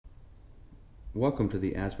Welcome to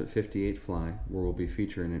the Azimut 58 Fly, where we'll be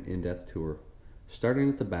featuring an in-depth tour. Starting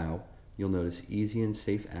at the bow, you'll notice easy and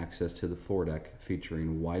safe access to the foredeck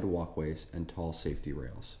featuring wide walkways and tall safety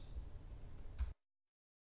rails.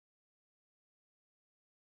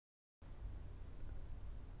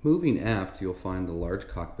 Moving aft, you'll find the large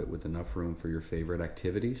cockpit with enough room for your favorite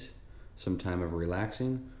activities, some time of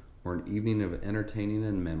relaxing, or an evening of entertaining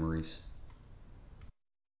and memories.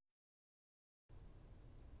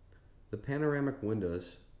 The panoramic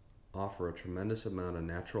windows offer a tremendous amount of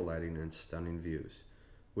natural lighting and stunning views,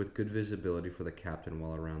 with good visibility for the captain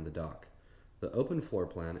while around the dock. The open floor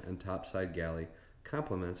plan and topside galley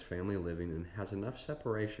complements family living and has enough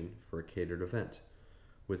separation for a catered event.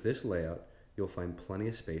 With this layout, you'll find plenty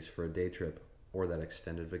of space for a day trip or that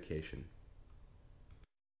extended vacation.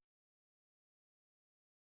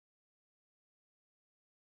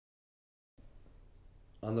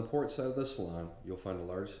 On the port side of the salon, you'll find a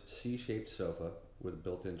large C-shaped sofa with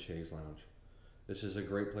built-in chaise lounge. This is a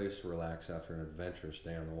great place to relax after an adventurous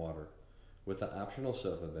day on the water. With the optional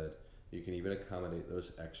sofa bed, you can even accommodate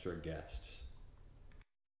those extra guests.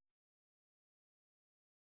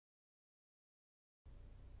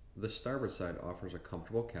 The starboard side offers a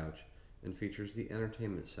comfortable couch and features the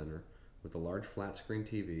entertainment center with a large flat screen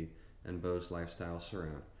TV and Bose Lifestyle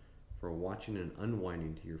surround for watching and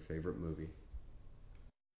unwinding to your favorite movie.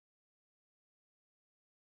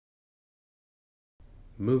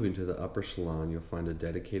 Moving to the upper salon, you'll find a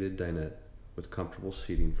dedicated dinette with comfortable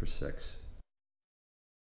seating for 6.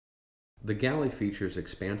 The galley features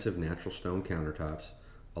expansive natural stone countertops,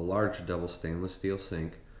 a large double stainless steel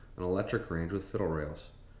sink, an electric range with fiddle rails.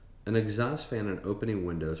 An exhaust fan and opening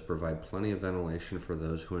windows provide plenty of ventilation for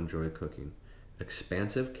those who enjoy cooking.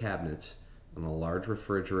 Expansive cabinets and a large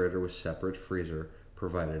refrigerator with separate freezer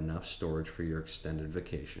provide enough storage for your extended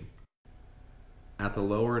vacation. At the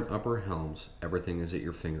lower and upper helms, everything is at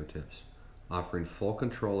your fingertips, offering full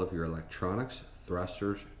control of your electronics,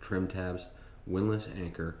 thrusters, trim tabs, windlass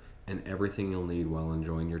anchor, and everything you'll need while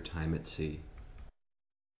enjoying your time at sea.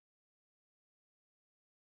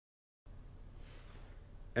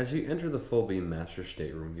 As you enter the full-beam master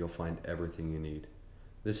stateroom, you'll find everything you need.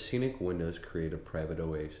 The scenic windows create a private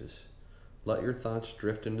oasis. Let your thoughts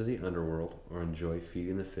drift into the underworld or enjoy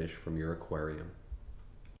feeding the fish from your aquarium.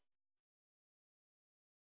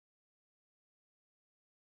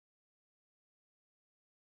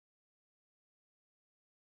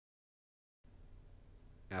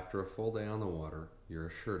 After a full day on the water, you're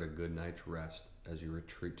assured a good night's rest as you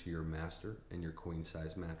retreat to your master and your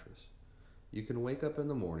queen-size mattress. You can wake up in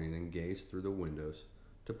the morning and gaze through the windows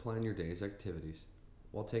to plan your day's activities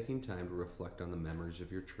while taking time to reflect on the memories of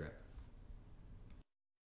your trip.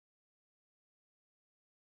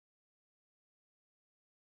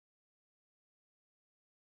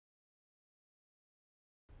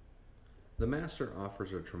 The master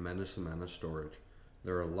offers a tremendous amount of storage.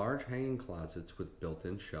 There are large hanging closets with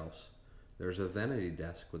built-in shelves. There's a vanity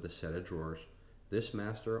desk with a set of drawers. This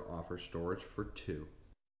master offers storage for 2.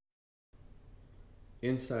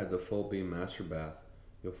 Inside the full beam master bath,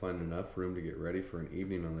 you'll find enough room to get ready for an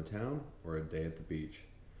evening on the town or a day at the beach.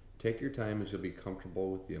 Take your time as you'll be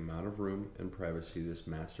comfortable with the amount of room and privacy this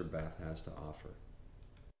master bath has to offer.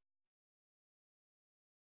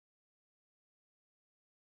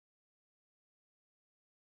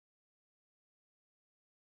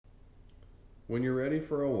 When you're ready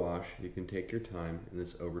for a wash, you can take your time in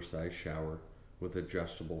this oversized shower with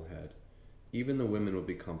adjustable head. Even the women will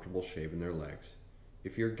be comfortable shaving their legs.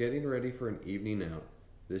 If you're getting ready for an evening out,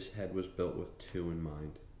 this head was built with 2 in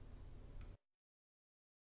mind.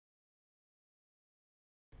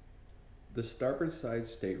 The starboard side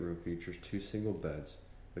stateroom features 2 single beds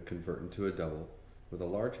that convert into a double, with a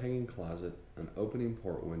large hanging closet, an opening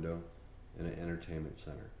port window, and an entertainment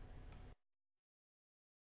center.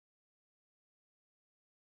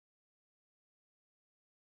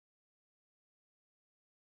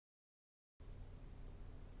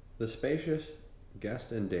 The spacious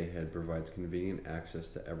guest and day head provides convenient access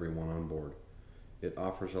to everyone on board. It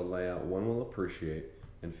offers a layout one will appreciate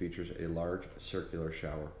and features a large circular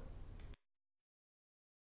shower.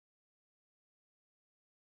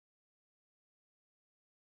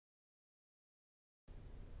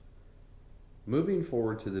 Moving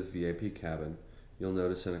forward to the VIP cabin, you'll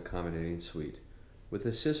notice an accommodating suite. With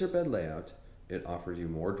a scissor bed layout, it offers you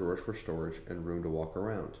more drawers for storage and room to walk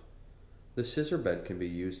around. The scissor bed can be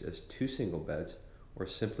used as 2 single beds or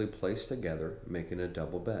simply placed together, making a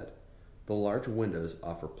double bed. The large windows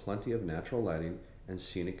offer plenty of natural lighting and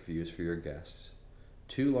scenic views for your guests.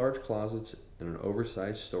 2 large closets and an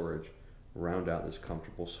oversized storage round out this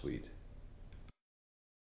comfortable suite.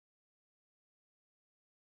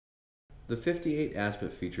 The 58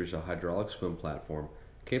 Azimut features a hydraulic swim platform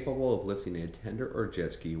capable of lifting a tender or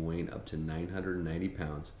jet ski weighing up to 990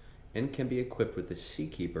 pounds and can be equipped with a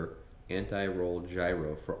Seakeeper anti-roll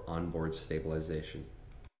gyro for onboard stabilization.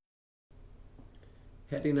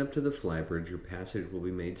 Heading up to the Flybridge, your passage will be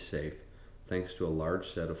made safe thanks to a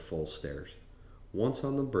large set of full stairs. Once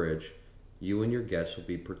on the bridge, you and your guests will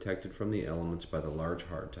be protected from the elements by the large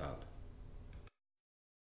hardtop.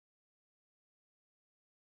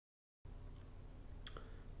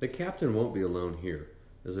 The captain won't be alone here,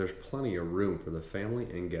 as there's plenty of room for the family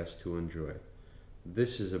and guests to enjoy.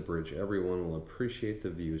 This is a bridge everyone will appreciate the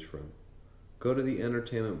views from. Go to the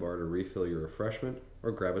entertainment bar to refill your refreshment or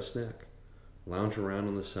grab a snack. Lounge around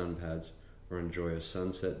on the sun pads or enjoy a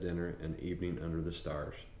sunset dinner and evening under the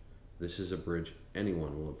stars. This is a bridge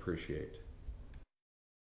anyone will appreciate.